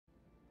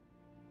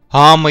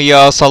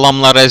Hamıya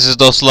salamlar əziz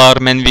dostlar,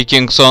 mən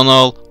Viking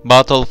Sonol,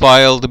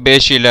 Battlefield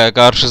 5 ilə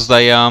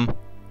qarşınızdayam.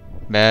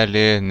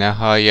 Bəli,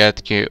 nəhayət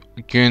ki,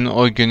 gün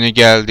o günü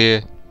gəldi.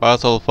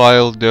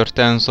 Battlefield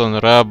 4-dən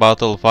sonra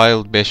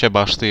Battlefield 5-ə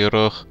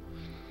başlayırıq.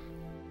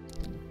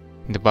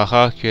 İndi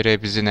baxaq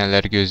görək bizi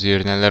nələr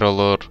gözləyir, nələr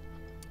olur.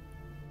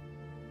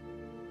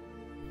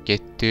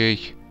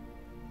 Getdik.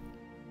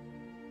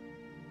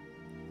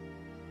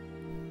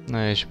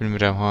 Heç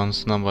bilmirəm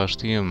hansından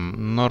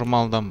başlayayım.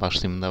 Normaldan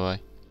başlayayım da vay.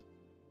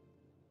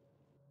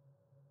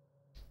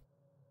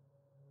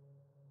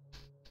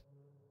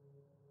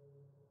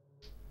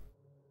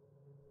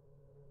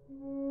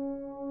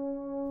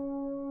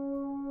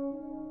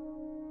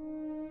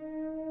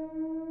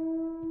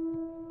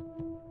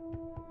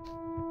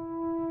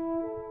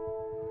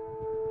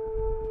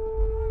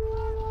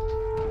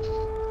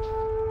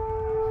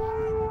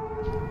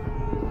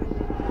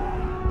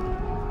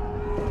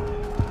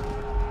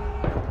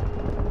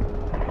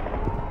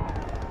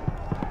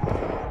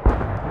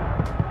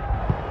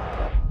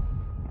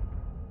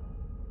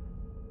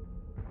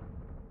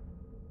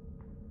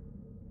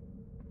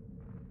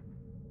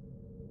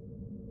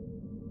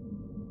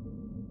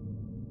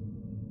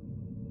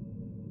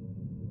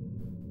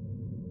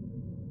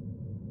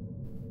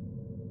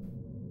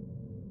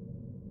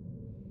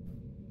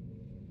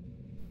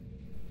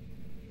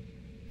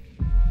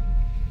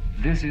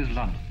 This is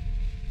London.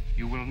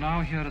 You will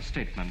now hear a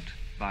statement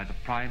by the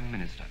Prime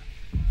Minister.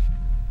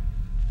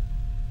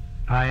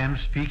 I am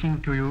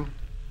speaking to you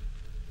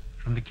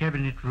from the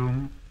Cabinet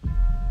Room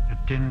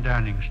at 10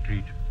 Downing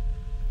Street.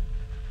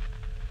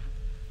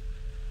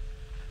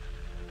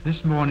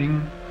 This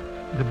morning,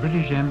 the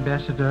British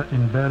Ambassador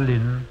in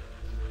Berlin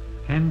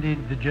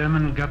handed the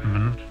German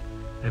government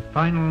a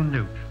final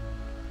note.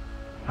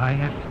 I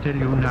have to tell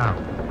you now.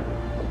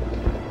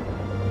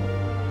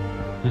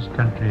 This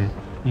country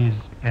is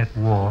at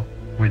war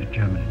with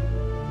Germany.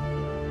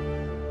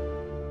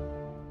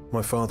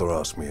 My father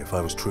asked me if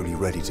I was truly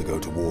ready to go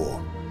to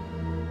war.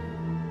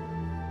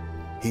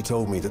 He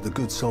told me that the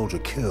good soldier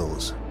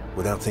kills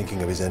without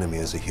thinking of his enemy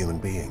as a human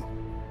being.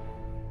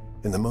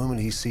 In the moment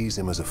he sees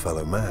him as a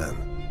fellow man,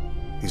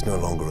 he's no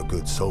longer a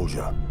good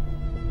soldier.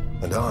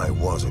 And I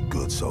was a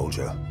good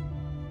soldier.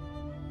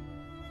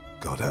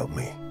 God help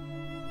me.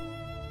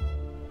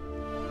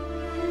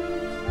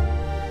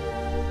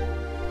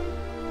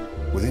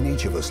 Within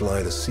each of us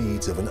lie the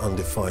seeds of an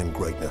undefined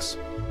greatness.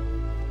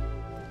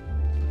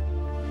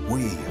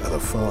 We are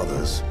the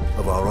fathers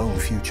of our own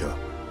future.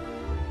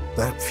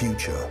 That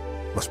future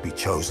must be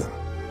chosen,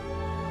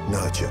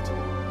 nurtured,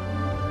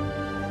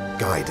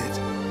 guided.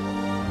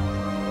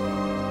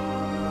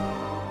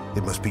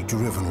 It must be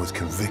driven with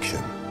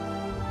conviction.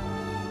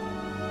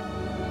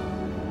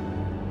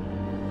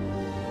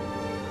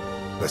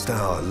 Lest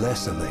our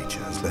lesser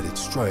natures let it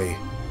stray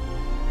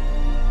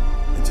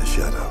into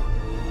shadow.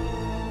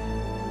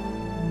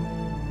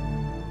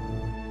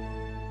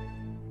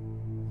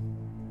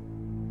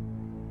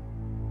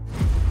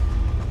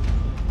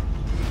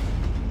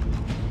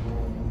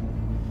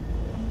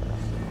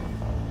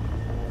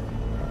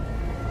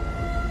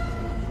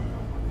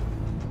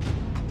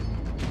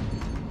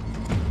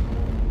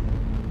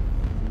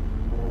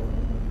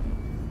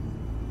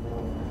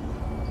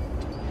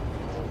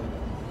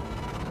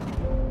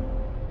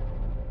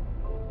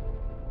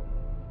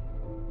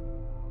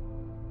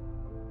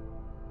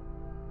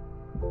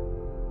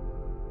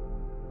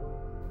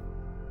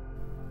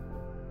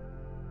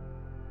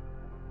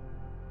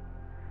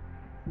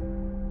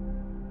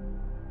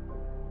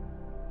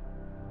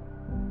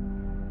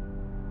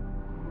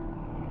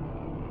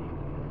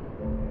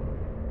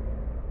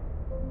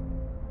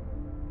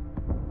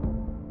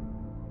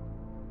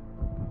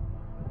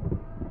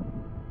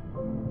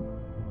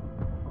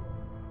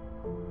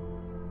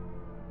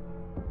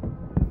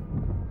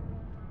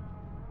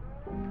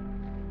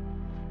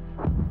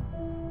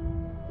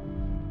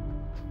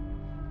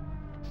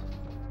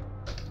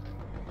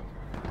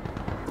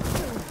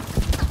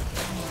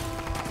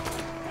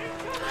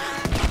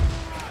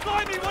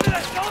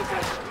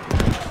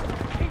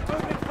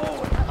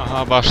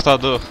 Aha,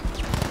 başladık.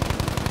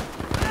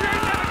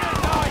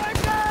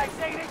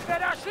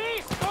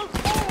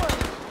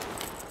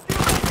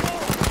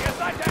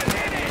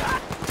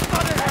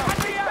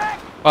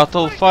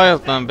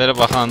 Battlefield'dan beri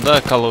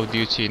baxanda Call of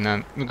Duty ilə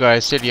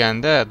müqayisə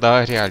eləyəndə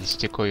daha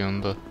realistik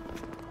oyundur.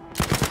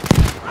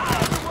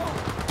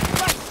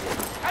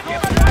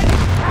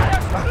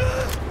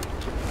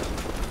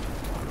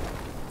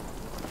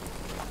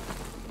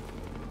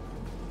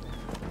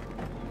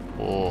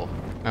 Oo,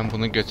 mən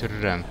bunu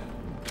götürürəm.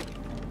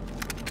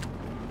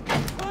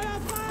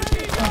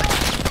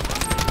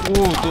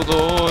 Dudu,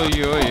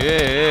 oy oy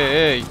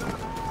ey.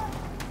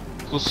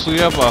 Bu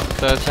suya bax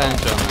da sən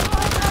canım.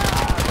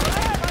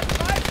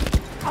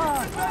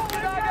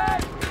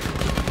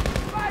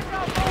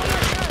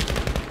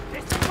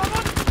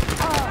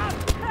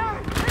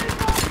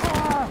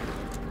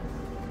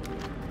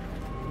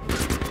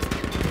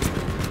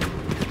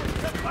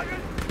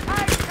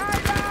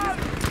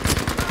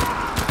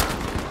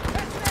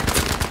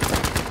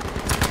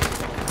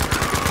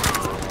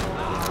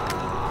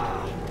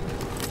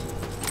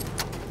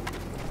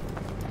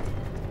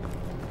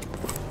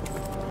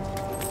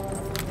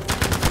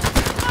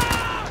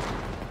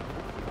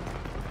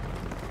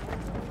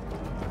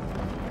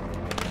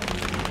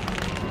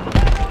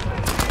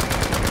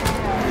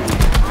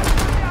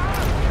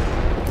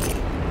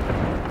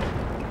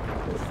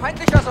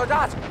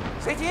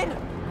 ihn!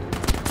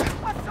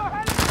 Was zur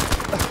Hölle?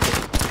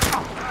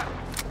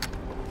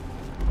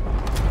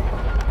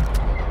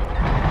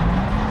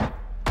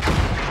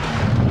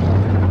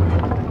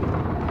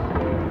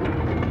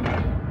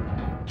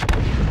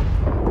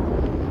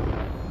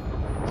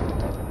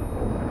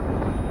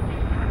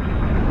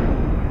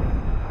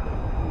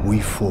 We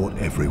fought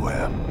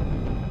everywhere,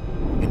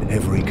 in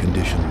every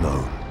condition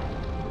known,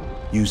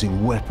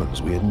 using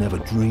weapons we had never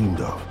dreamed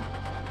of.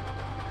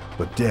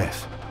 But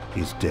death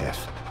is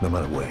death, no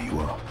matter where you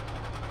are.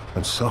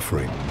 And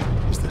suffering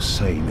is the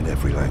same in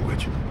every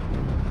language.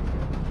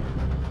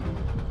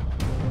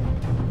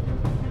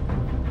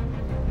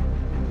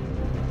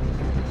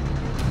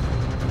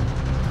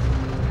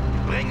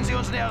 Bringen Sie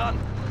uns näher ran!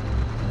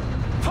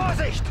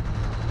 Vorsicht!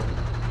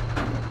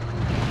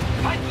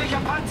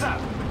 Feindlicher Panzer!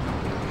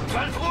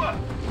 12 Uhr!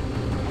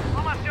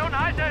 Formation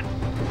halten!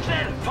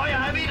 Schnell! Feuer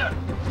erwidern!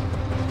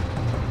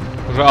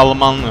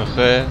 Almanlıq,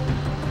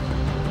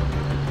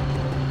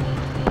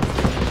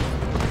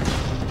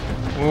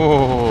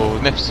 Oo,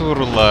 nefsi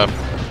vururlar.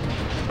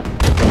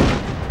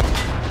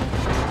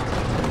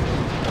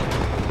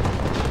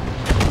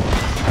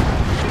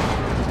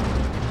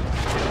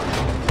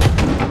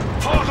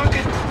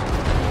 Vorrücken!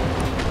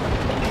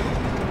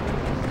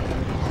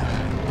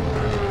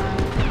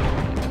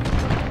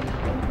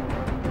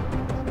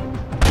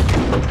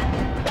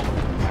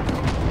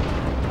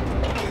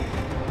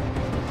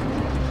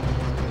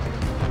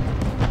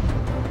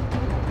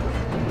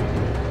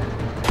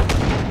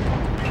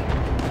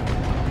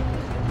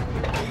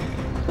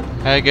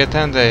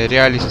 Həqiqətən də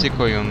realistik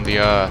oyundu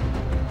ya.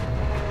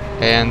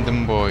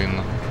 Bəyəndim bu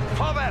oyunu.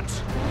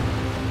 Vorwärts!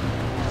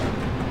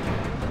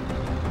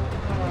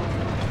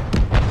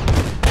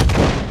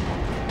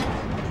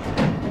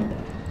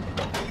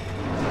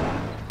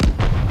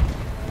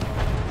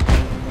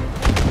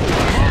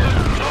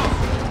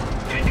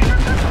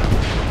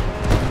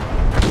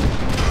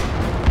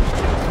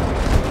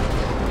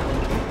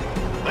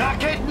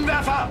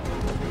 Raketenwerfer!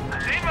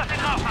 Sehen, was sie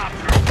drauf haben!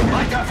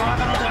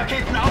 Weiterfahren und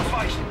Raketen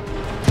ausweichen!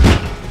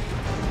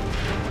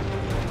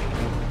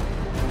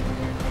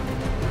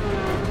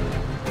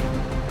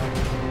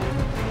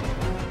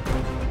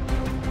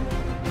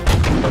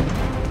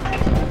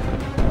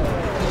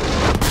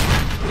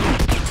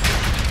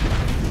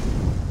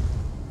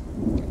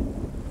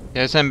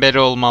 Gəlsən belə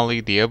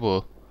olmalıydı ya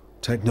bu.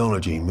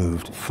 Technology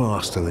moved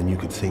faster than you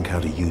could think how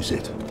to use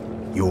it.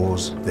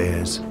 Yours,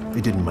 theirs,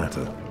 it didn't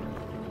matter.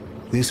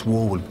 This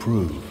war would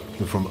prove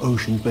that from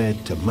ocean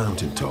bed to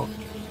mountaintop,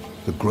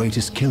 the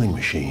greatest killing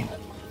machine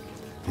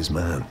is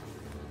man.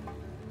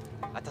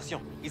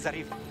 Attention, ils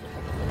arrivent.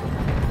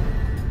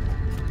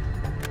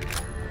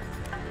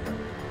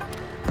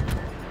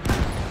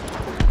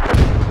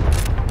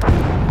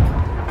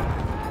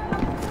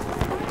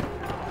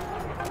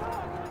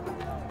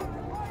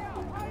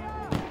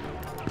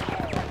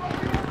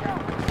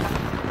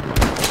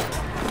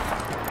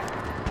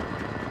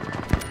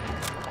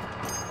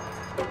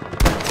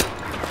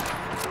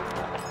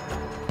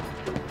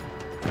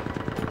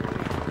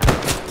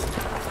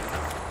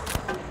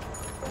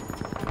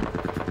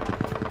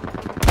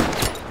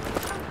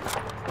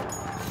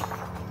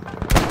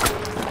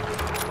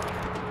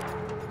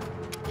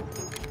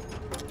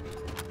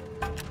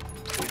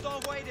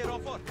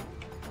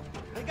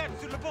 Regarde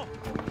sur le pont.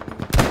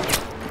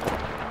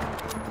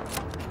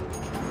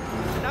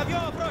 L'avion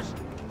approche.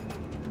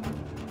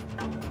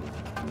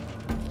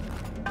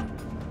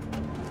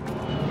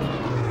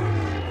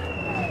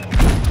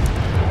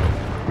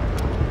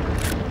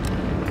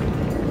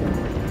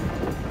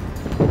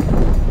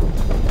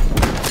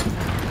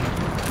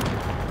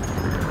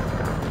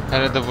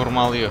 Hələ də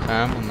vurmalıyıq,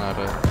 hə,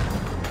 bunları.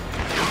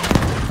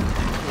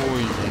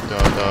 Uy,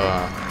 dada.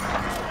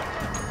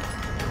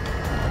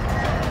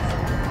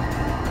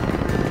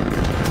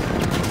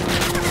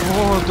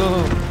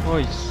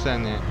 Oy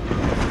səni.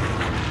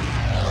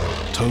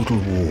 Total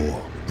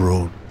war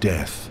brought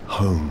death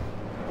home.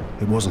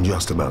 It wasn't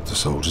just about the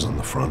soldiers on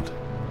the front.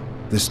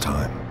 This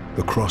time,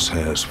 the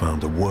crosshairs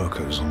found the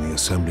workers on the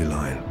assembly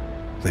line.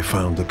 They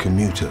found the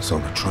commuters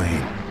on the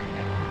train.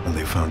 And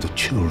they found the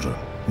children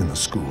in the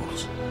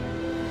schools.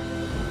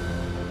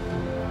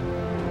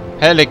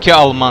 Hələ ki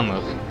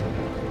Almanıq.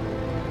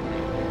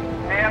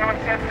 Nähern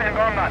uns jetzt den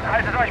Bombern.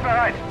 Haltet euch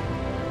bereit.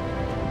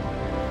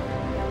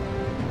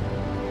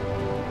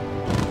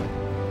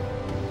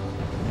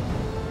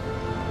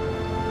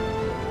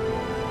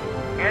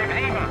 Gelb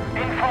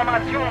 7,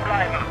 Information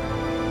bleiben.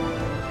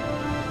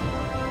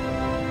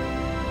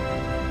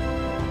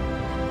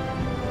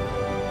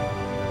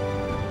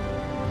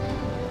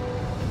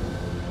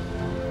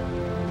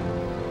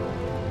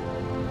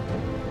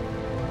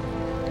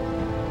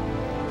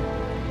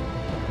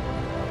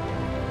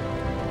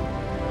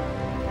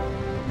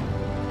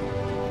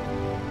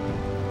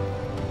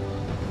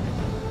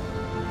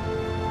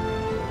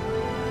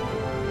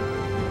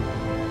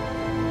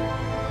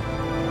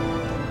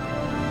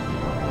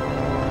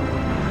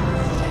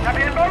 Ich habe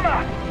hier einen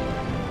Bomber!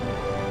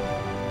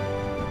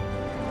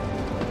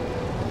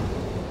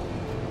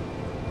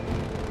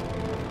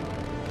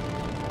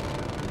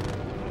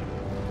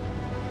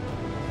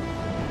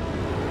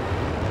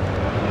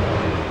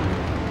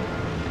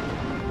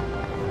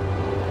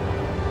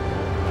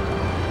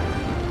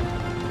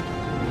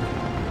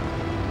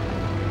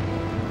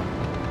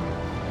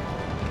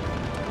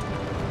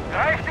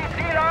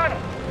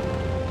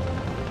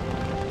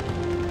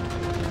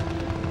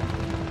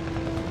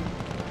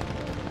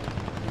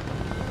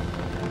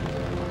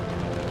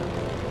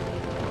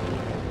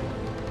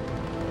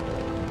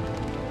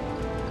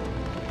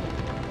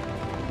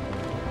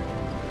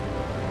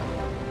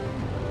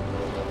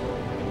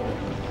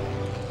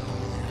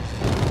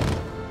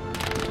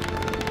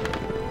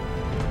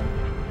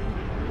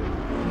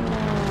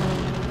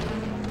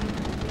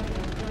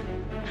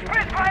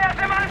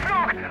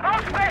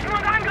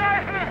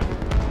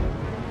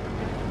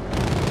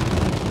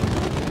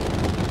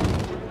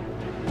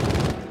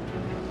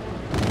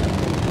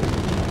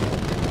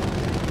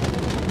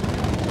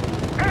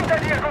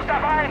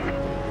 1.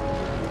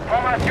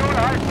 Formation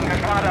halten,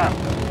 Geschwader.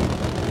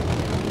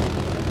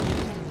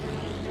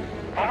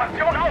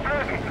 Formation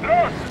auflösen.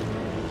 Los!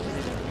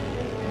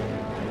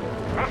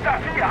 Gustav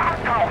 4,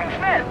 abtauchen,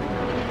 schnell!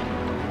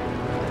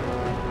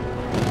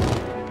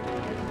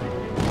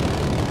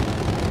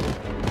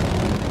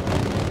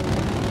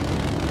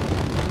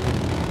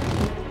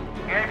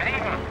 Gelb 7,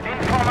 in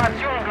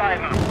Formation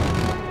bleiben.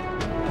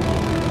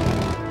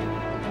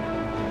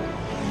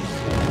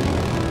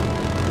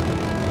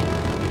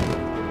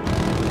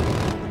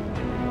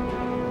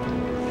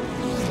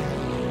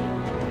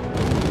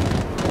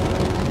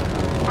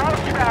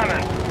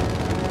 Ausschwärmen!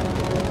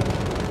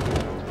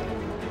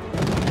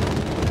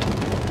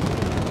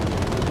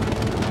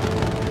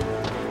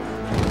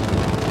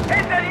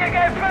 Hinter dir,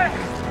 Gelb 5!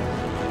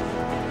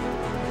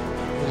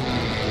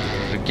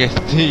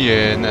 Getdi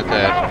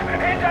nətər. Auf,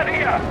 hinter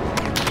dir!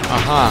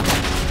 Aha.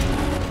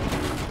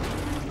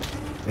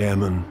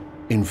 Airmen,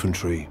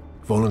 infantry,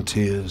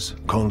 volunteers,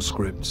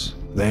 conscripts,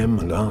 them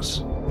and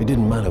us. It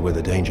didn't matter where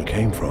the danger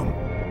came from.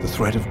 The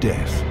threat of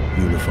death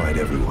unified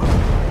everyone.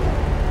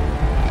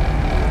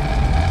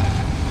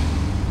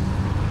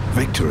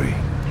 Victory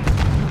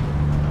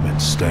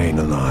meant staying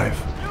alive.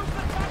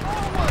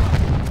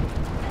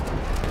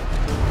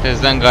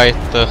 Tezdən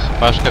qayıtdıq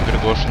başqa bir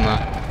qoşuna.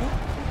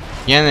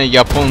 Yenə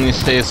Yapon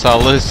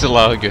istehsalı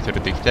silahı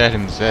götürdük də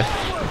əlimizə.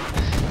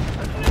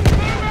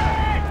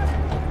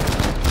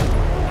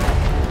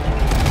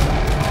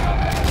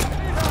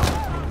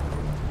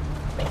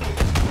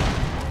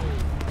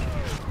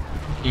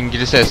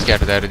 İngilis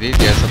əskərləri deyil,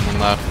 deyəsən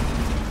bunlar.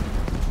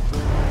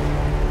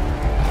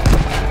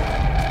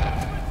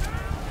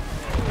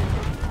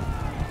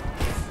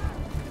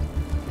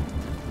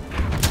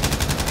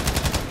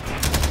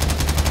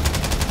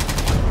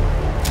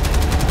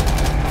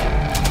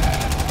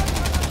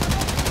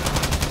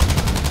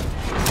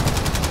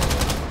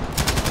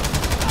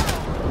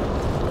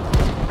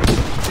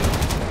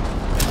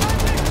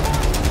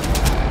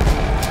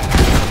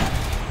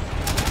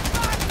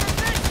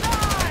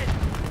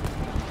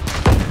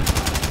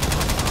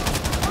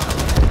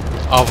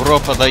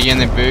 Avropada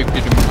yeni böyük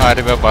bir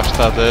müharibə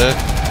başladı.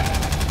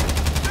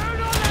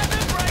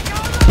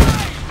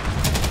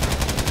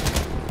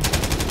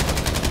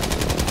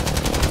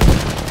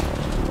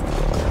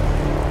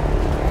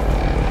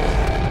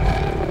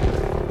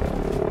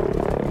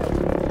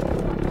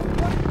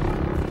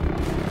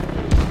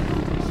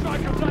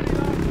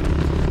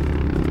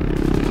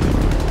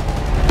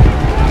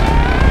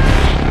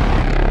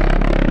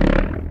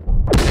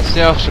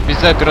 Yaxşı,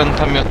 bizə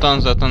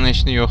qrantamyotdan zaten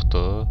heç nə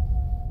yoxdur.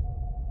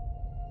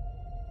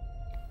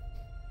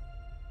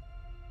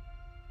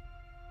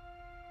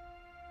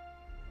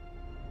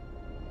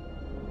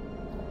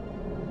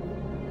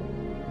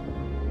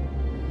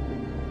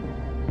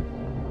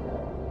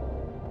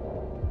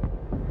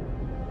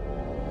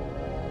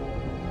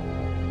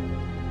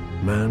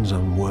 Man's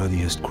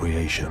unworthiest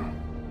creation.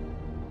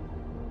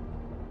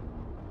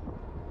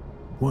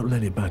 What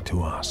led it back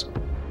to us?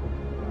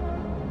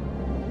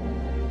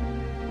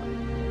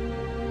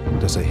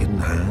 Does a hidden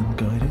hand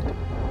guide it?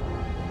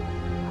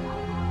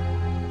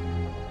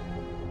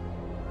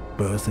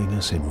 Birthing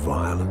us in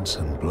violence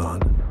and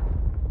blood?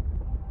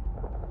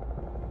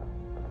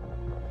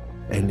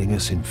 Ending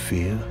us in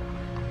fear?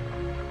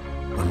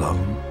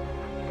 Alone?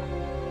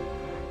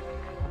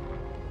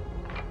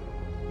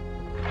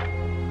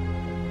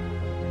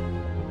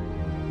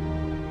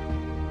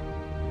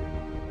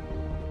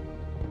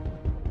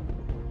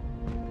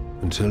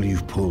 Until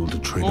you've pulled the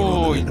trigger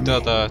on an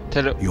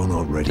enemy, you're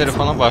not ready for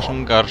Telefona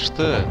başım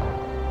qarışdı.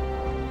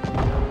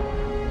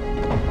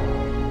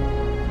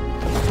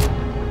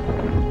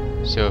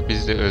 So,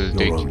 biz de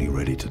öldük. You're only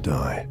ready to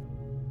die.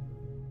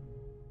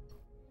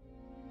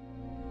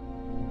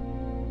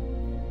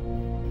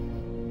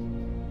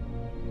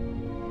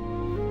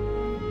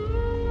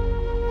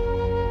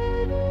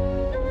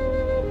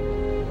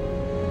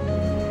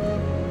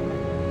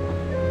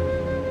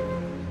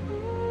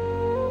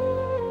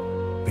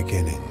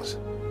 Beginnings,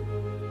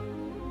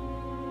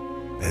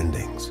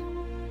 endings,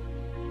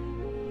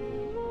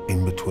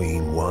 in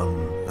between one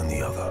and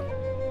the other,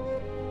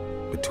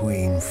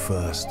 between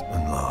first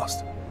and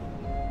last,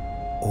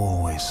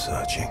 always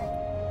searching,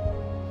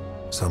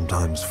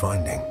 sometimes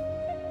finding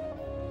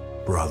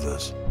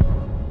brothers,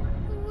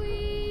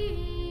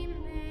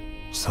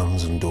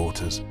 sons and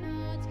daughters,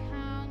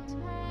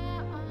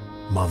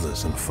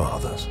 mothers and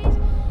fathers.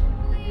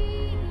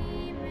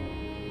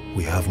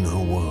 We have no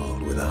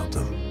world without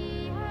them.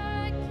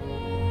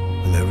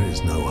 And there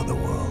is no other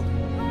world.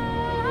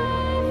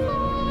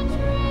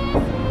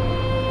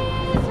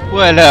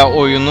 Bu elə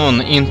oyunun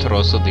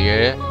introsu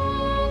deyə.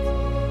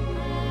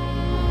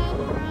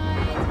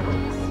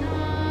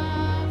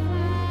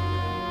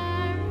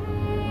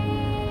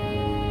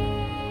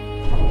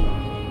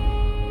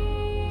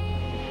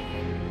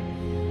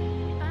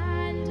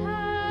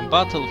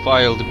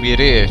 Battlefield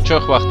 1-i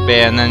çox vaxt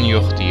bəyənən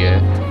yox deyə.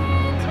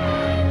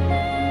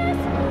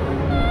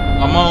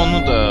 Amma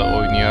onu da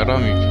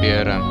oynayaram,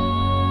 yükləyərəm.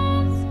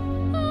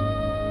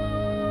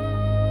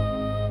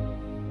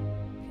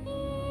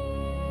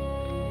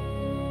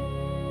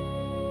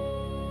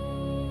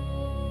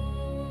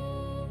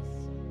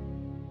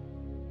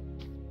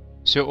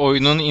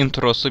 Oyunun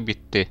introsu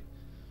bitti.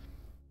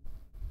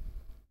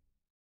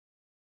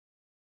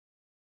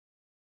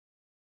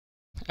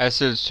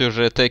 Əsl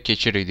sürrətə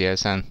keçirik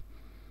deyəsən.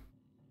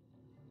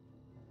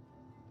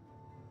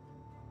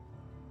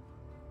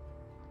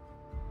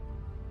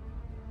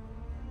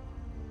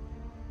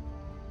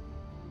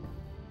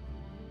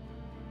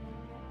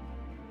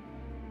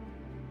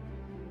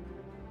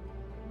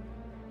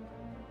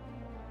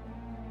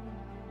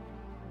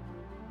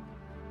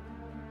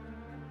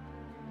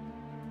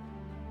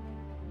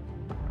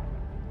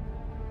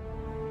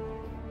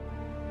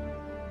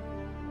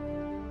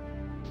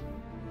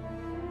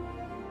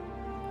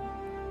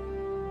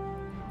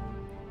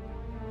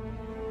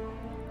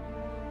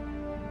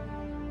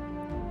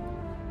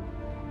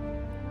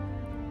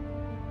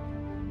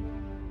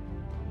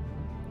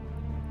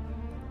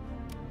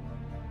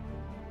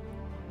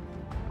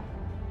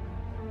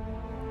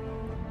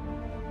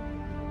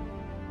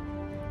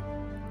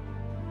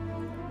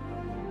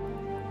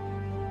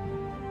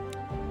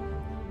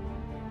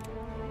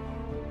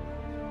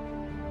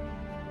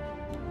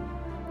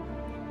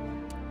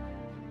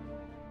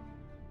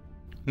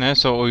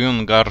 Nəysə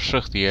oyun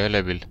qarışıq deyə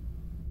elə bil.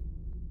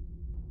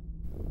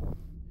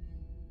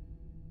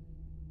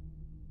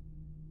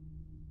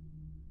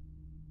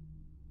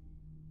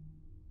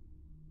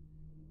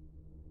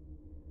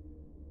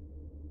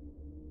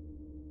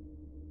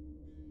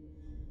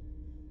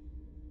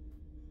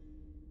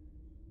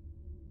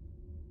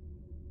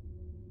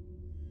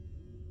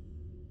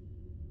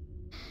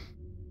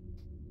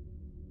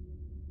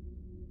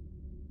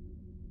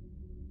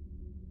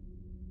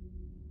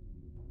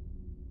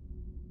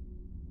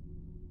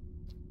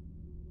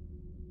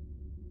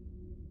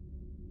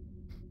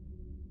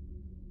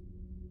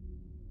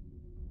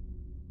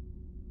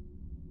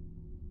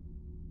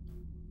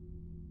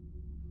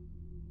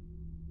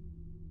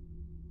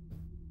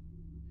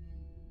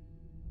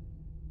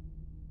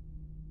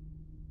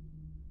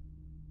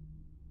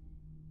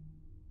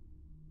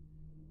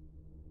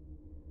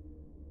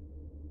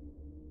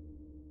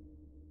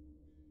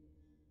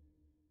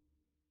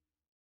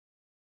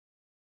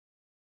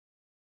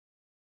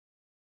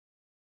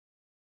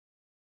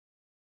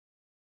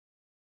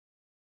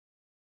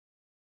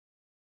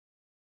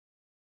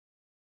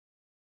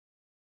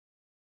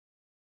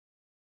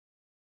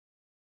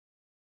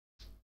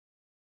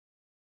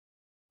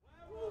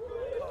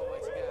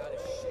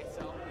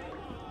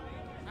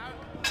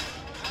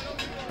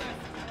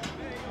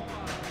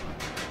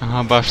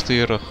 Aha,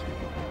 başlayırıq.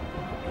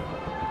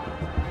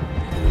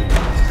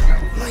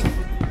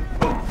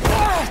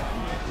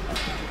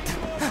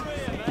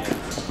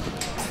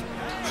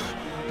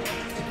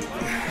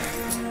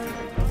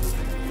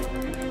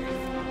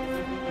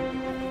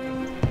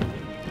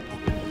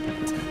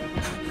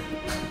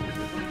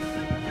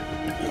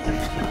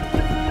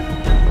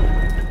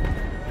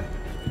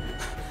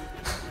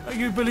 Are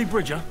you Billy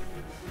Bridger?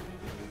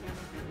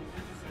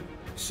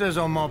 Says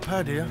on my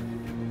pad here,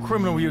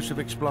 criminal use of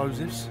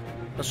explosives,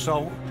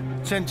 assault,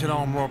 attempted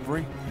armed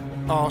robbery,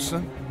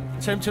 arson,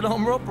 attempted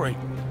armed robbery.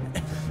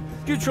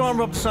 Did you try and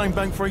rob the same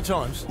bank 3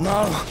 times?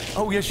 No.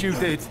 Oh, yes, you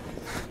did.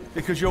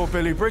 Because you're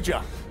Billy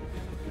Bridger.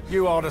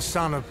 You are the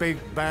son of big,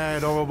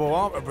 bad, horrible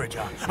Arthur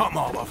Bridger. I'm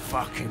Arthur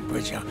fucking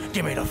Bridger.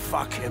 Give me the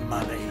fucking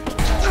money.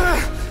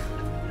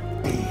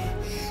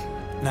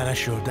 Now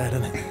that's your dad,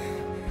 isn't it?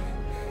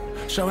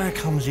 So how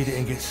comes he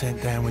didn't get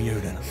sent down with you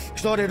then?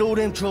 Started all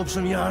them jobs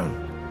on your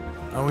own.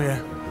 Oh, yeah.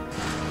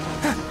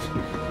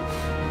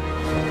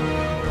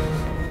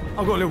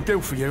 I've got a little deal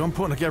for you. I'm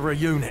putting together a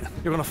unit.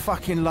 You're gonna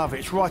fucking love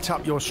it. It's right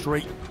up your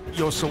street,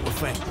 your sort of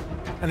thing.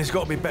 And it's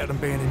got to be better than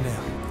being in there.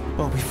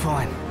 I'll be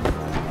fine.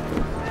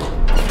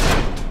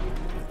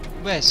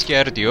 Bu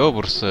əskər diyor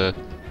burası.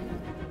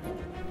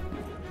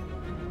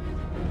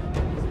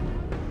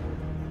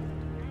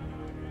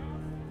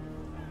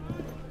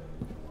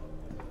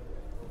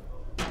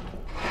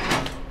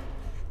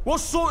 What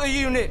sort of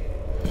unit?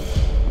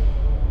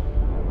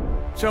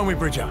 Tell me,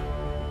 Bridger,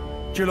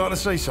 do you like the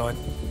seaside?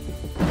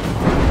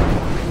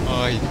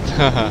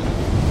 Ayda.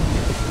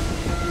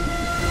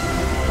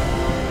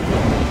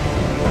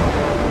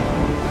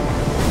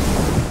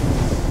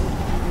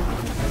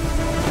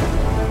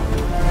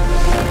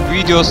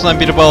 Videosuna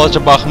bir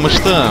balaca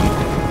baxmışdım.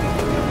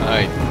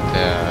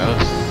 Ayda,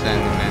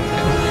 sən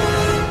məndə.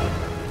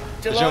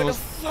 Do you like the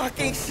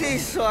fucking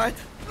seaside?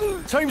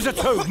 Teams of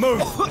 2,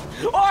 move!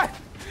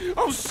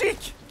 I'm sick!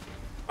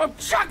 I'm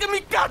chucking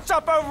me guts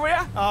up over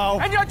here! Oh.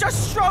 And you're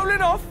just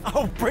strolling off!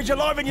 Oh, Bridger,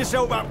 liven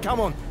yourself up,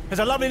 come on. There's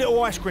a lovely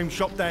little ice cream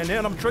shop down there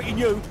and I'm treating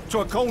you to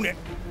a cornet.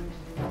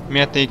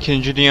 Ümumiyyətlə,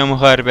 2-ci Dünya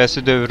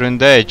müharibəsi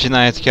dövründə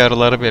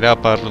cinayətkarları belə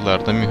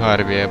aparırlardı,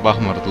 müharibəyə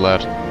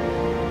baxmırdılar.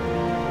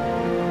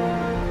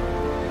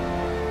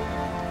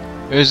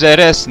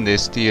 Özləri əslində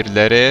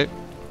istəyirlər,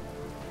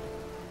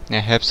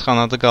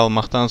 həbsxanada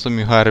qalmaqdansa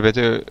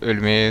müharibədə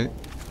ölməyə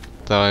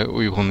daha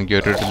uyğun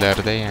görürlər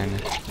də, yəni.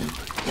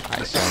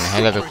 Ay sən,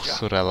 hələ də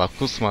qusur, hələ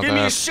qusma da. Give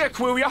me a sec,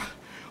 will ya?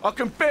 I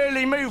can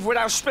barely move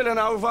without spilling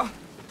over.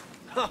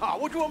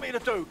 What do you want me to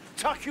do?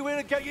 Tuck you in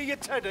and get you your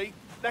teddy?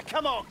 Now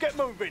come on, get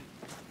moving.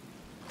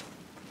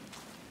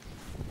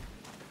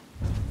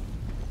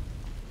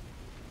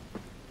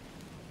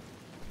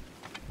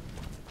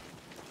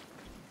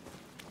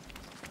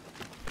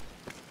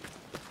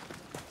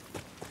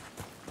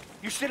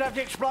 still have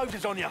the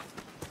explosives on you?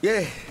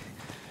 Yeah.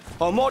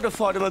 I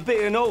modified them a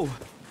bit and all.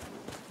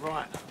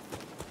 Right.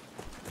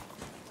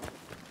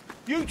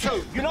 You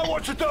two, you know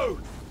what to do!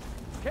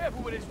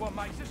 Careful with this one,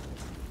 Mason.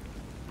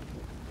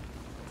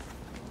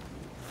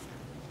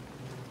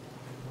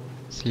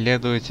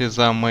 Следуйте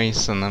за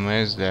Мейсоном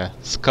özdə.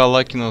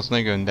 Skala kinosuna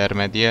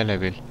göndərmə deyə elə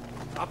bil.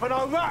 Up and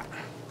over!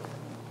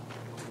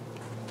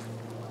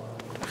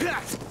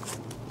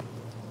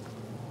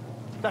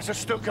 That's a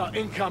Stuka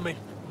incoming.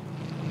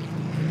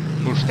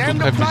 Bu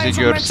Stuka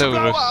bizi görsə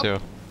vurur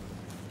всё.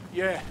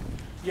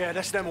 Yeah,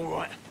 that's them all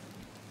right.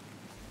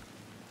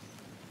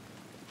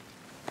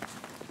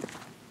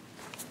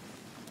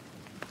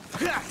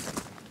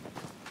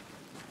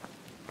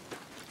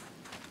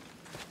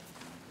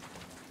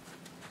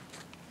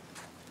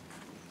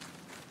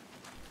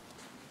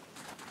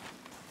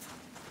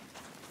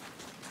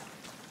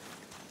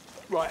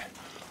 Right,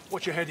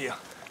 watch your head here.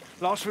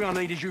 Last thing I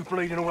need is you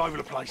bleeding all over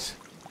the place.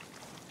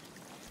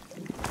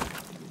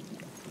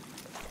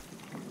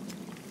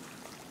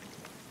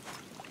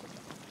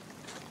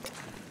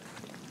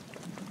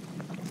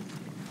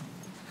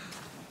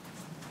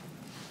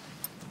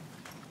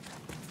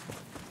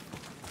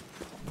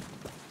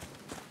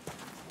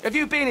 Have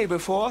you been here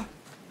before? Do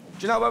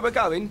you know where we're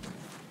going?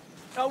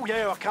 Oh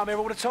yeah, I come here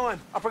all the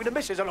time. I bring the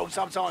missus along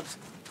sometimes.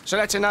 So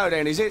that's a no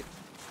then, is it?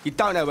 You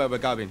don't know where we're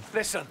going?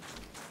 Listen,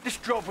 this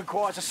job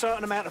requires a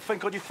certain amount of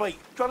think on your feet.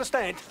 Do you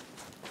understand?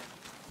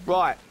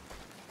 Right.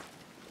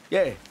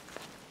 Yeah.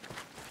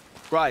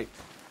 Right.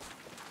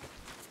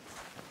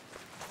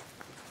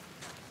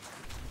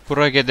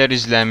 Bura qədər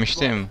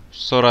izləmişdim.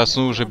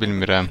 Sonrasını uca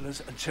bilmirəm.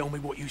 And tell me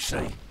what you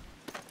see.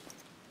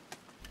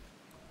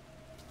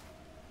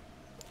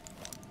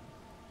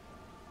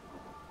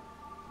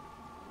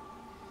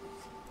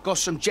 Got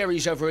some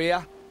jerrys over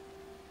here.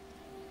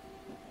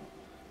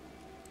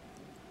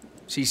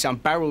 See some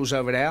barrels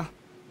over there.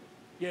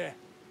 Yeah.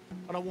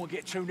 I don't want to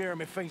get too near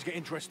them if things get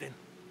interesting.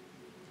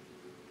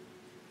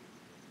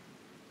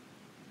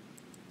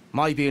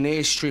 Maybe an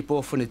airstrip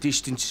off in the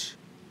distance.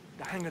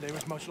 The hangar there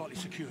is most likely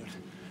secured.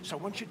 So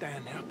once you're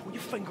down there, pull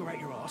your finger out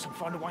your arse and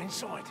find a way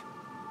inside.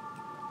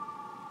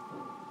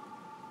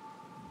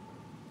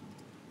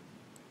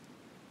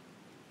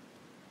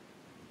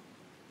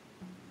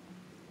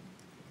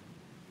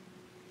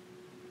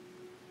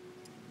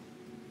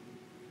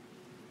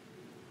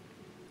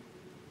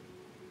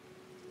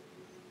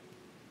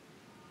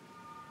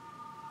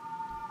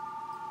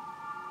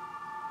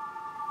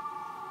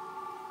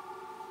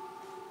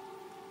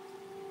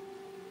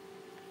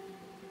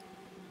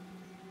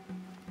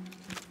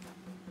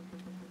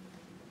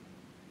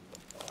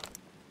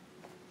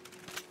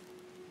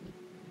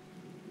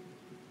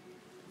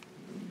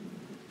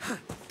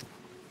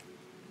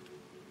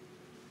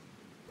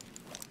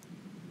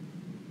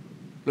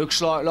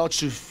 Looks like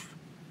lots of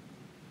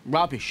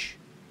rubbish.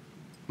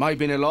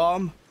 Maybe an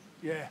alarm.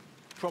 Yeah,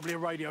 probably a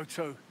radio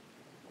too.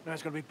 Now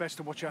it's going to be best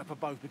to watch out for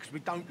both because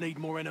we don't need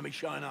more enemies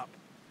showing up.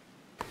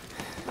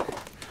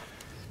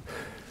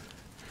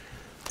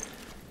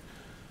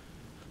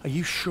 Are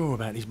you sure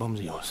about these bombs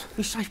of yours?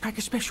 These safe pack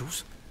of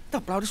specials?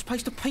 They'll blow this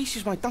place to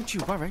pieces, mate, don't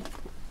you worry.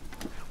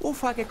 What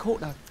if I get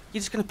caught, though?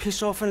 You're just going to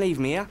piss off and leave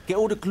me here? Get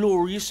all the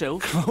glory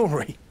yourself?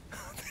 Glory?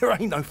 There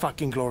ain't no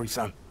fucking glory,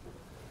 son.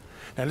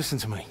 Now listen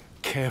to me,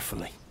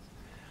 carefully.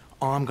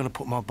 I'm going to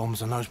put my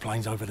bombs on those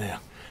planes over there.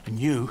 And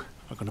you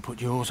are going to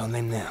put yours on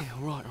them now. Yeah,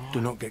 all right.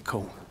 Do not get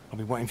caught. I'll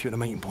be waiting for you at the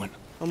meeting point.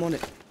 I'm on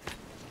it.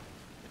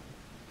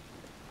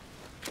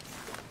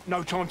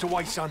 No time to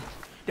waste, son.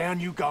 Down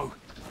you go.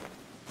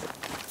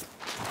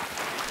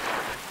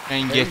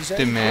 Ben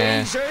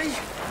getdim Easy.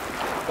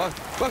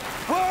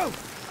 Whoa!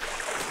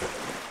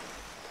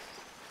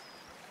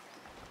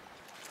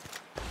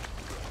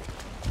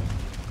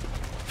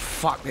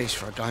 Fuck this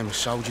for a game of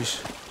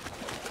soldiers.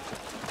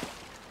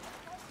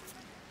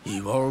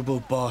 You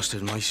horrible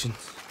bastard, Mason.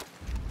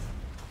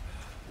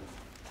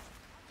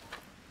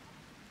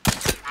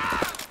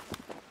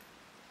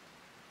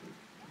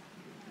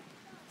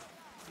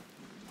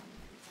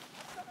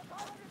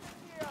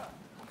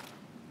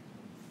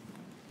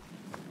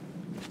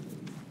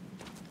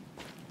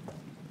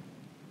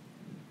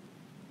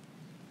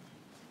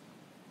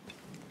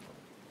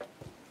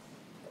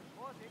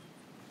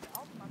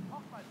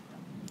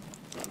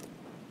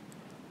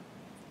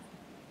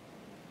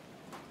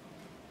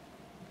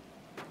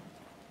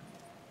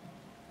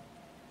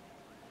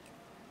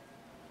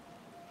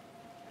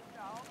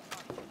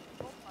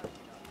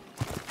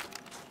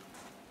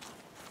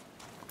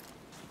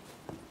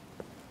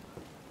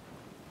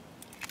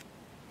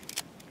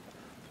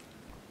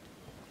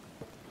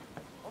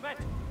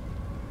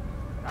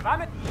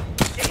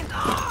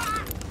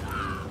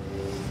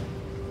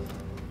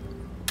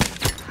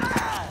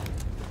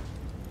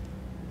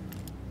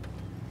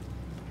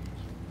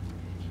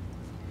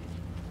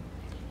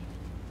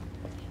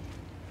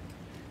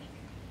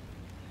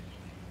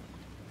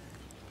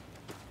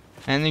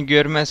 Yəni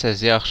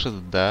görməsəz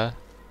yaxşıdır da.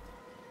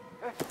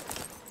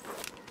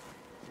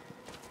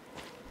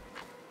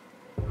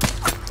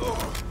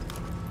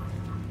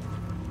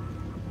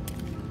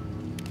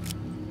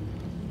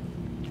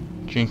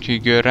 Çünki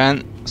görən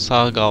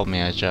sağ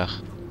qalmayacaq.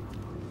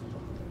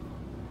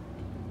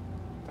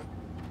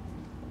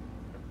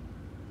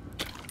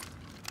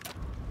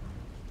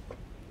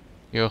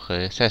 Yox,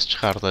 səs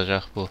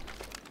çıxardacaq bu.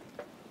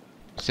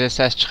 Bizə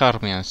səs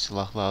çıxarmayan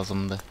silah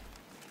lazımdır.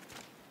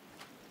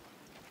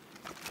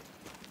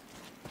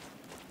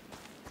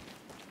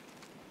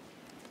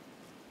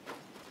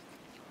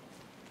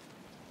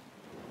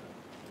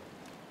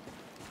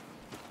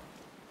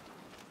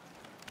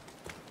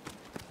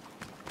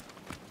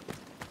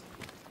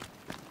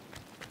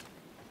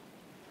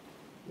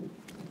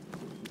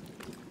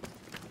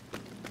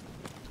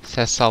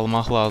 Səs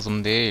salmaq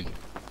lazım deyil.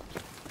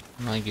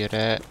 Buna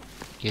görə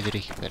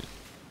gedirik belə.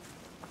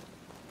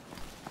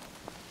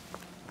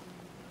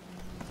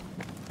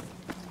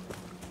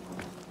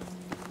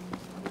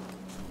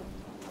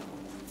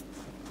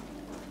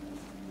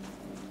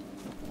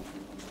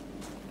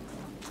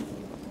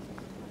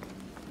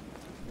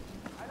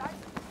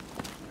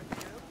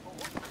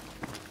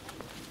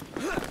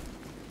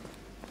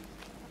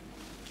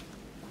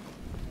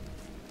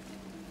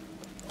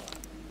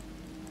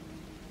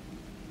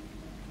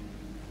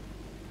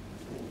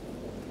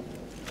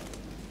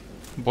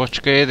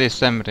 Boçkaya da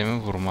istəmirəm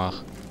vurmaq.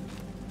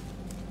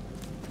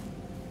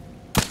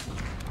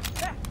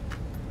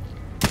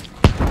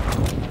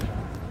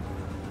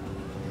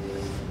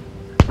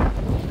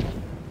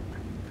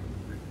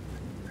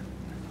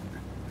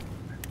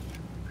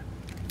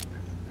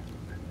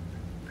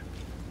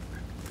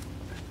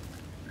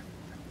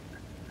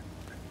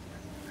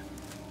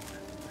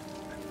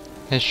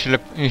 Heç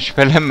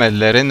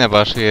şübhələnmədilər, nə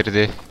baş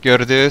verdi?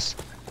 Gördünüz?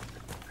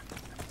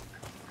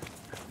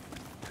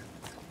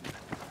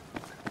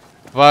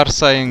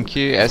 Varsayın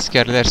ki,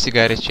 əskərlər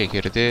siqaret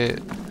çəkirdi.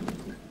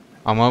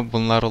 Amma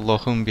bunlar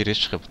loxun biri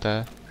çıxıb da.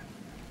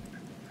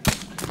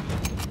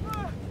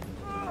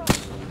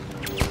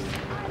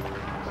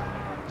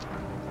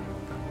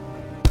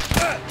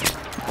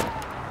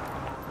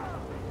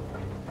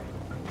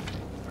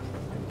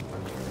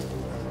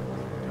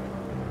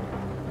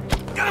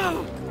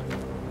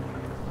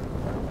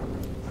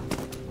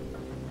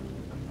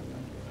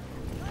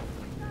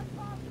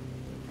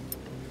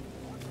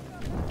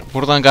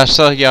 Buradan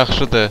qaçsaq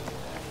yaxşıdır.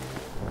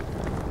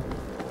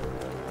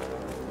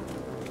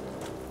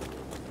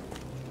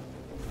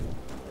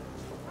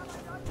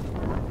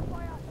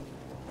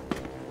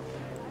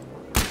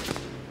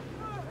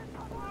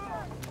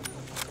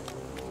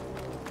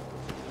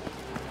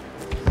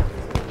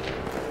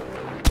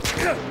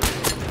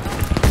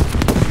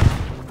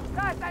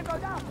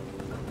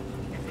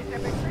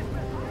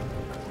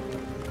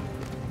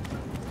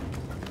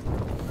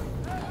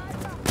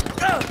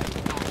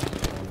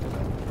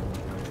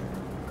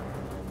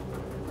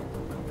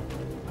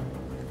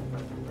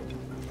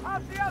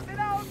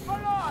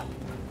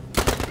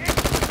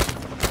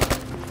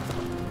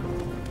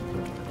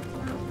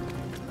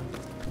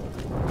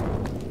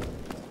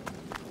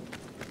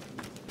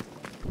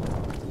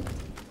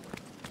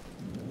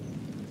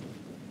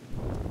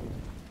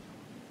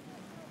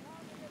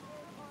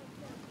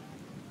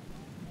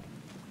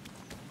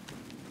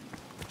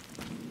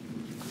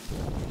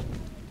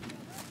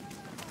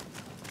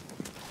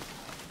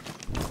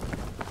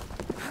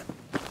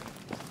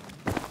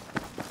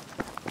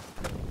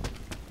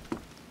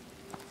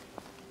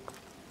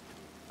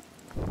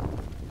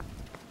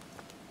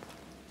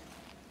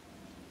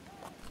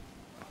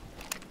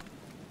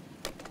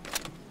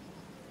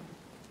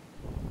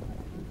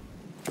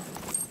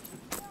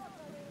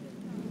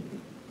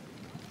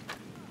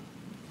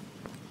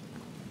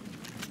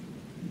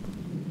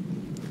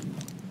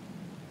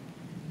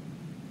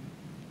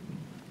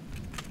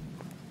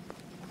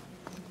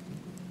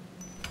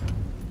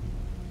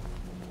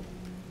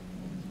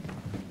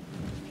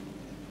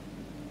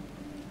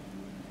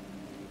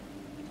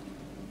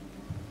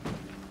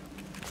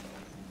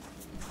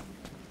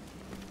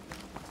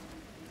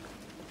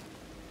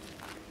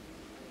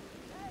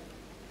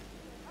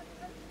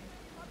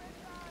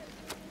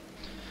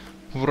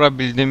 Vura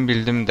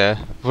bildim də.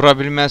 Vura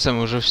bilməsəm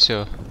ucu всё.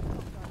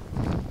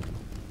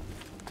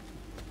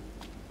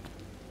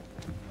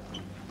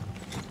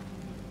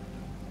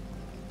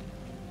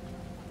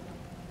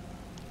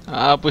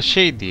 Bu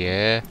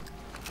şeydir.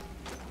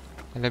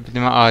 Elə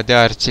bildim adi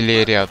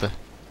artilleriyadır.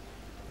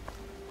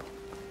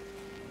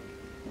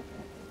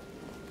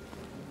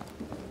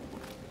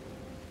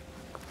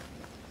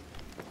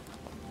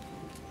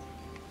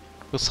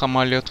 Bu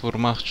samolyot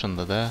vurmaq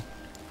üçündür də.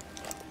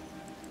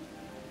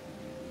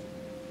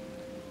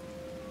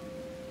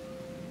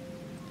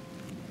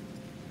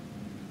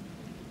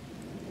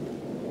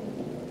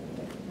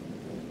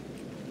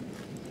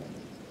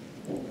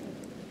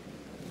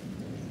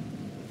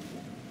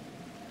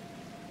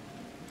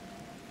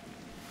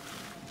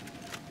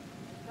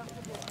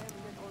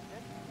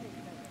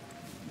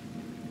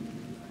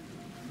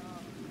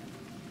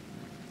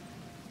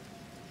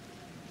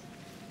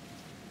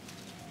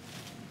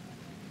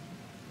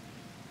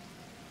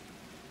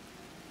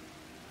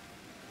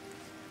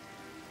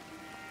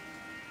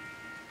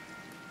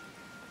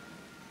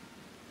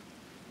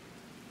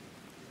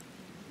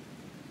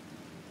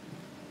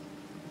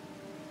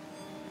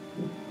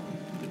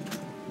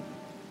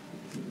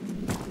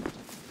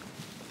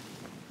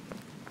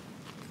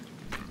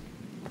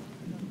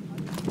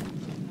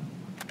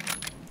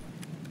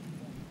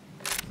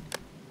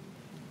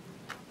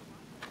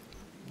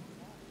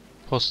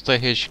 Posta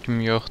heç kim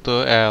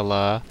yoxdur,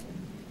 əla.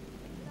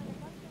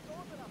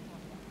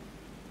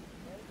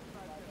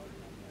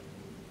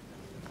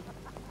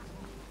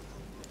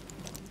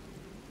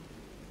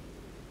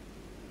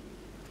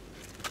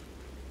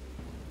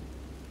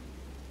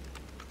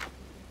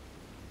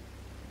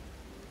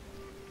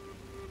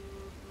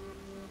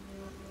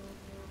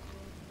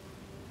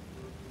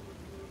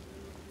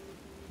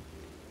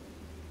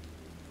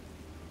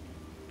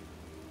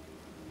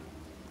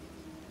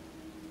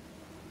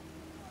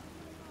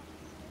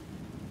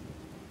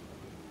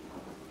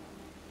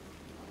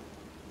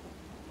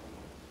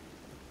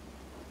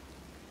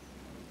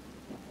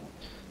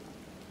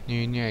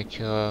 Neyniyək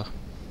ya?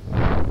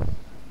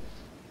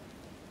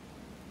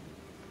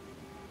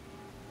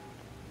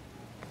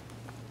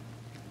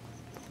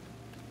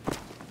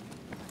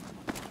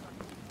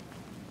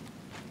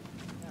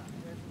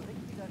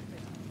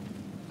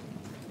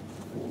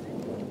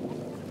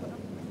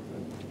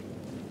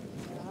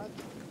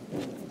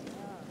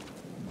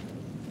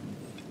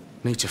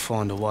 Need to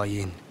find a way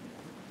in.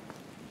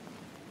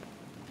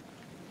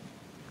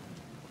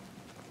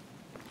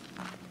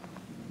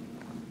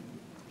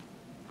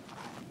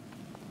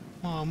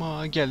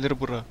 Mama gəlir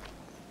bura.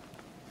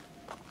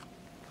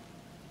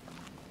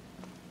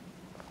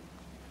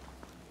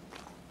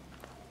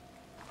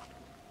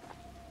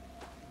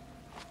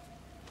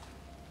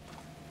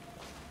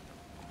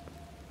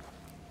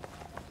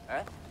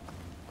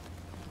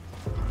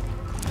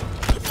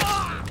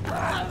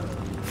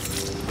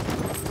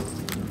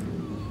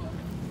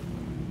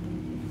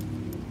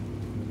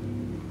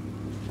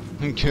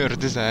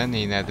 Gördü sən,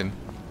 neynədim.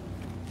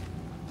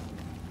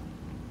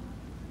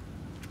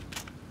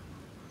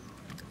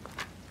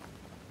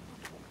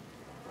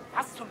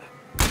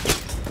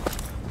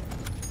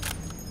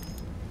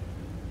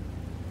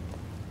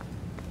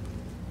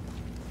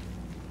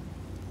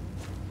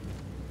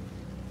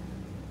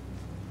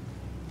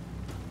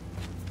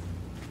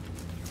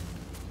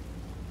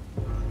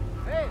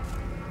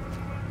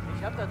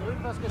 Ich hab da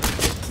drüben was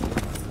gesehen.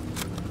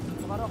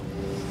 Aber doch.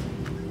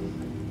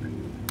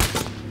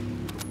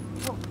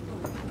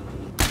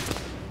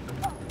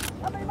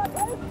 Kann mir jemand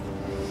helfen?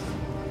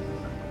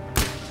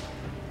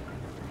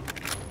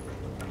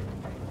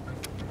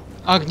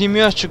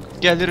 Agnemiyatçı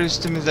gəlir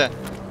üstümüzə.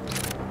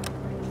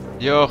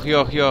 Yox,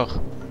 yox, yox.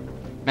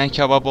 Mən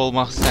kebab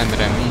olmaq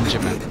istəmirəm,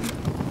 incimə.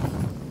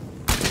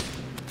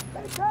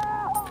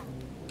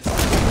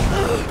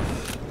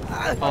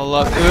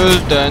 Allah, öl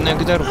də, nə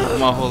qədər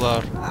vurmaq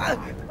olar.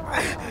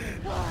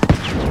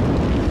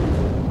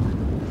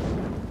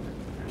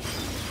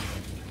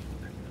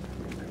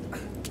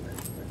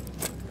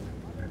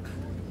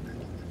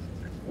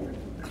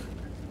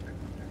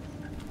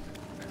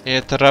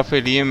 Etiraf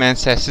eləyim, mən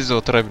səssiz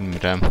otura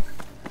bilmirəm.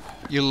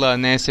 İlla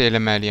nəysə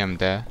eləməliyəm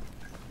də.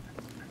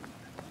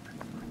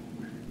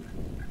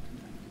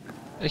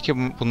 Peki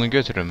bunu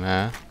götürüm, hə?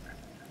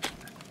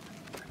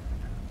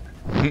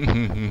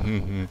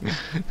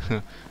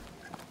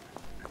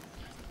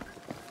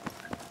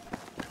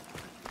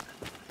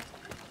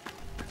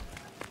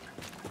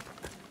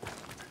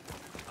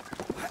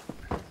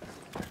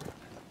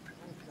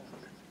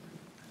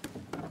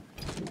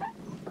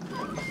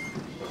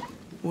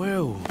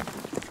 Well,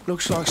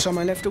 looks like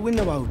someone left the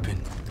window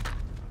open.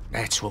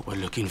 That's what we're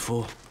looking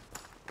for.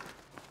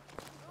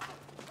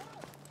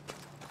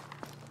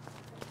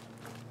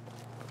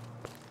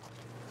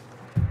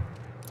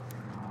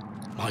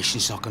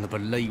 Mason's not going to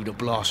believe the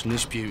blast from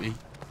this beauty.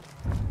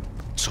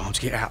 Time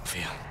to get out of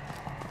here.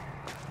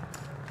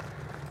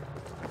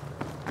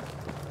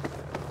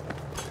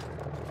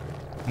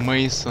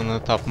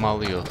 Mason'ı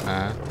tapmalıyıq,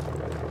 hə?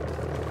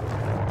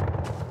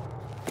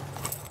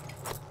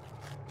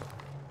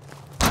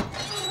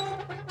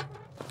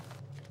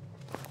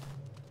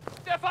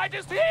 Der Feind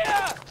ist hier!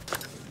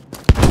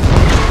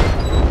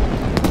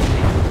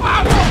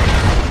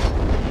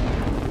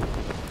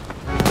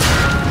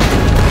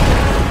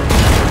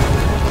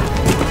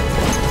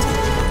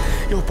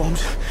 Your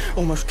bombs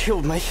almost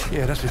killed me.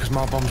 Yeah, that's because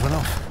my bombs went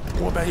off.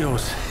 What about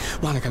yours?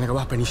 Mine are going to go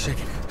up any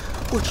second.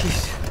 Watch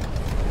this.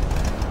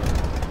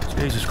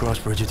 Jesus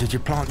Christ, Bridget, did you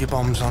plant your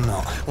bombs or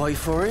not? Wait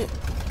for it.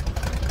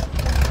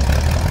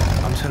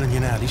 I'm telling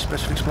you now, these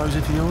special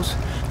explosives of yours,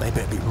 they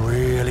better be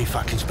really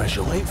fucking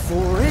special. Wait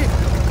for it.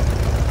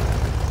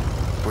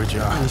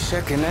 Bridget. Any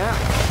second now.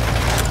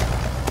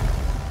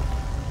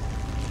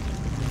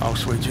 Oh,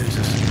 sweet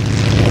Jesus.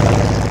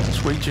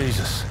 Sweet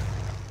Jesus.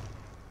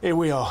 Here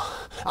we are,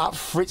 up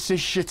Fritz's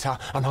shitter,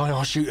 and I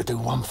ask you to do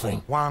one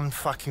thing. One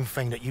fucking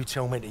thing that you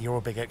tell me that you're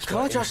a big expert Can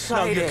I in. just say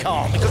No, you it?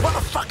 can't, because what the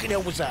fucking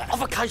hell was that?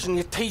 I've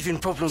occasionally had teething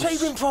problems.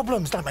 Teething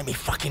problems? Don't make me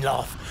fucking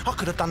laugh. I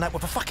could have done that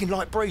with a fucking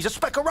light breeze, a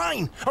speck of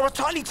rain, or a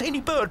tiny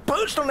teeny bird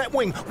perched on that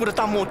wing would have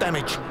done more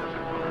damage.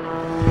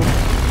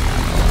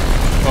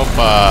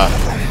 Hoppa.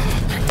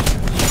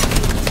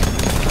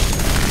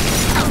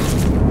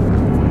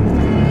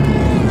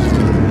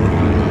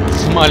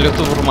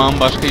 Smalyotu vurmanın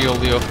başqa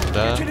yolu yoxdur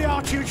da.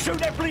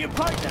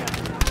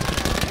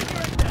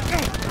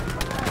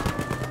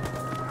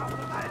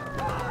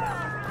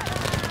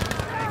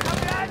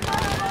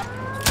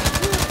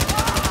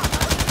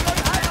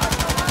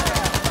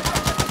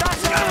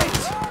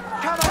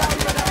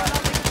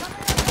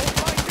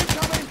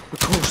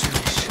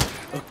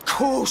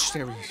 course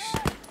there is.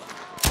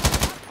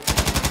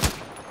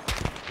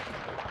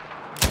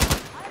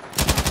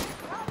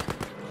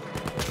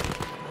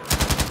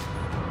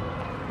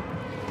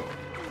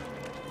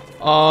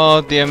 Aa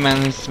diye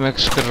mənim ismə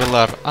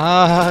qışqırırlar.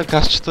 Aa,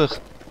 qaçdıq.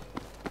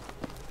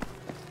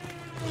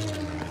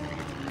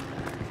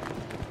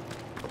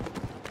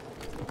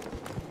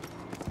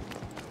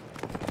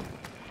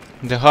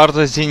 İndi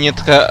harda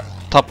zenitka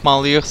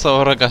tapmalıyıqsa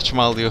ora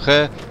qaçmalıyıq, hə?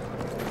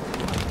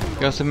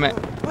 Yoxsa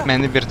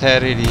məni bir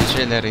təhər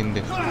eləyəcəklər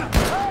indi.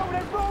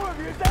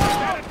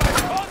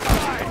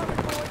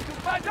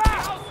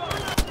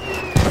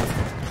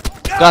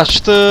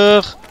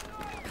 Qaçdıq.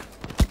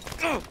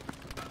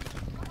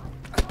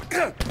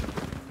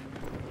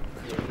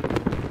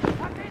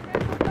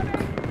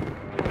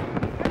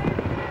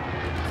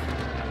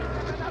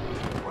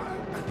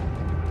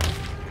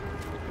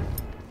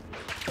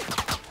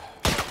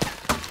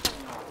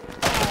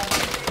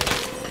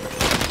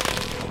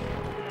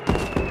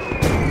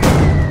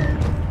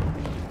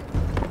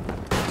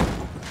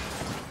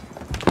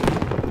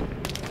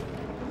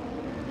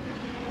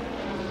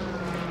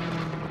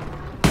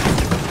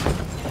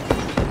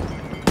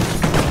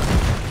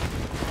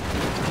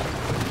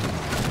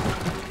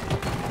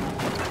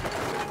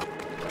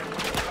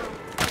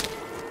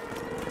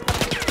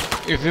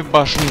 Üfü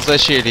başımıza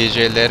şey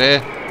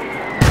eləyəcəklər.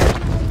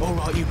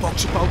 Alright, you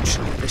box of bolts.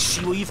 Let's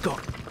see what you've got.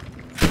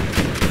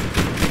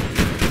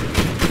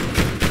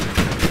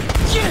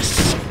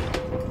 Yes!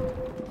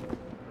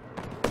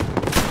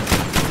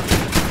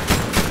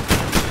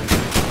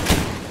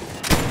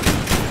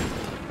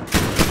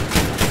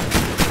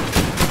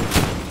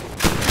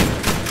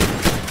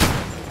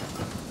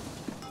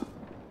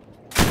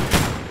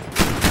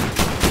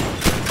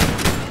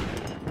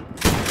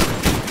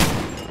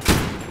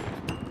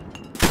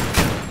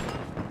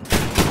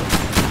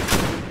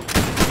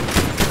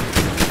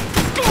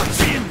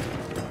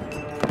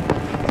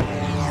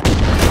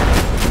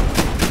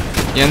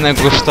 Yenə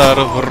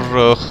quşları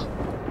vururuq.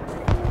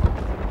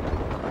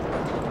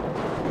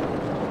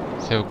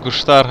 Sev,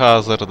 quşlar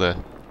hazırdır.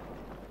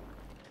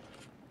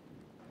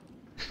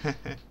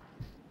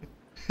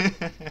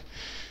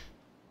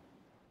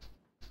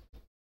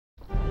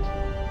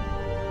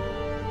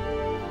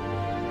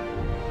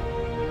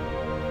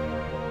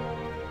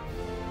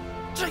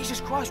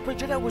 Jesus Christ,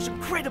 Bridget, that was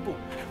incredible.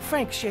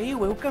 Thanks, yeah, you're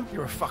welcome.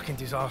 You're a fucking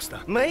disaster.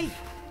 Me?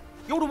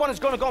 You're the one that's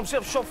gonna got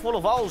himself shot full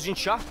of holes and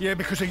shit. Yeah,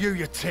 because of you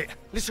tit.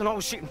 Listen, I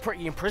was sitting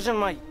pretty in prison,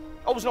 mate.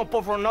 I was not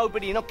bothering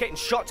nobody and not getting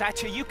shot at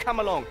till you come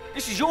along.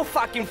 This is your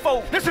fucking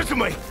fault. Listen to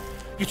me.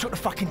 You took the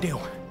fucking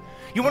deal.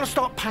 You want to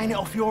start paying it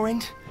off your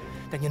end?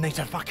 Then you need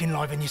to fucking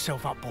liven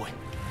yourself up, boy.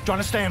 Do you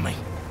understand me?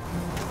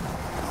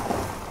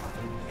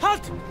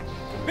 Halt!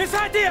 Wer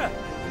seid ihr?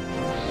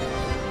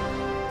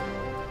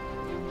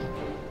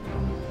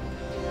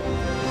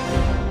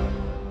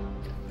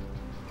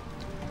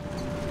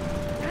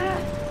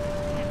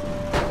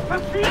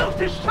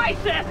 Verfluchte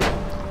Scheiße!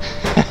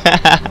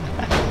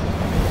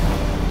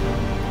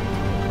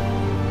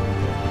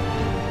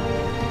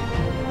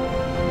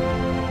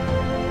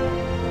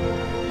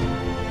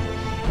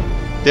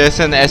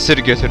 Deyəsən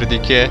əsir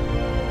götürdük ki.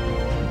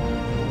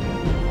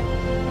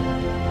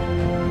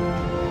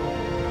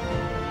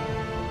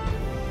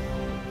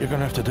 You're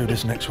gonna have to do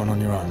this next one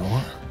on your own,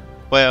 alright?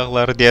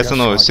 Bayaqları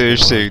deyəsən o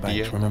söyüş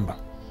deyə. Remember?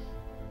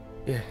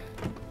 Yeah.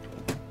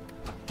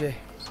 Yeah.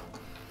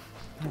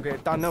 I'll get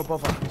it done, no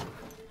bother.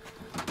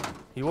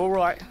 You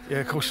alright? Yeah,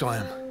 of course I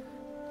am.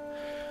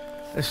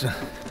 Listen.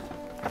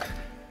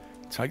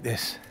 Take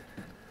this.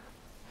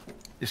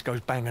 This goes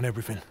bang on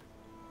everything.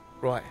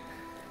 Right.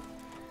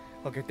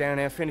 I'll get down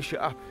there and finish it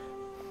up.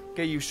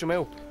 Get you some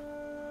help.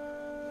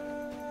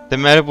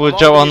 Deməli bu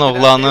cavan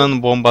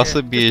oğlanın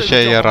bombası bir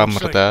işə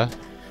yaramır da.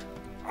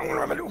 I'm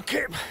gonna have a little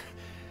kip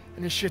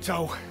in this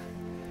shithole.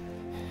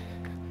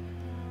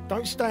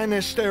 Don't stand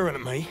there staring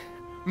at me.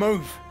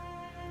 Move.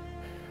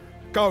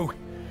 Go.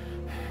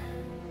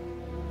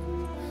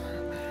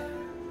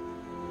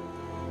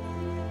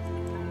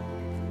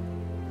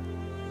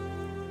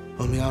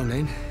 On my own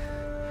then.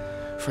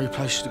 3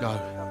 places to go.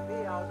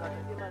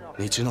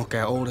 Need to knock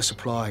out all the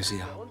supplies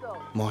here.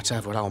 Might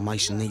have what old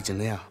Mason needs in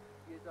there.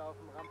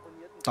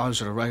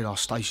 Those are the radar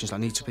stations that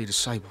need to be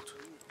disabled.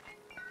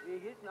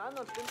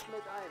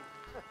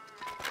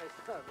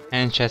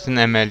 Ən çətin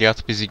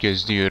əməliyyat bizi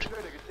gözləyir.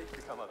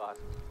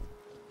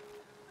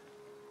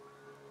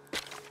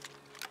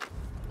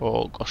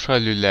 O, qoşa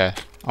lülə.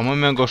 Amma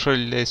mən qoşa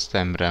lülə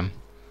istəmirəm.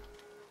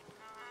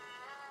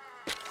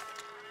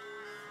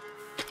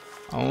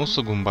 Amma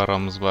su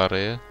qumbaramız var.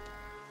 In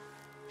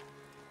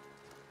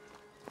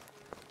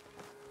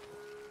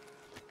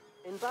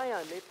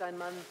Bayern lebt ein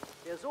Mann,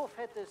 der so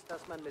fett ist,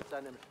 dass man mit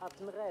seinem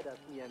Schatten Räder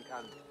schmieren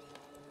kann.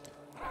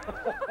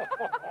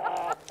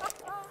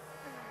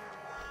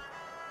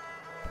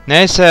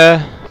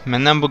 Nəysə,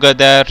 məndən bu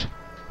qədər.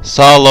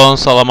 Sağ olun,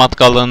 salamat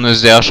qalın,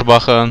 özünüzə yaxşı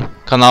baxın.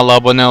 Kanala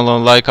abunə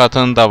olun, like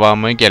atın,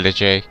 davamı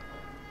gələcək.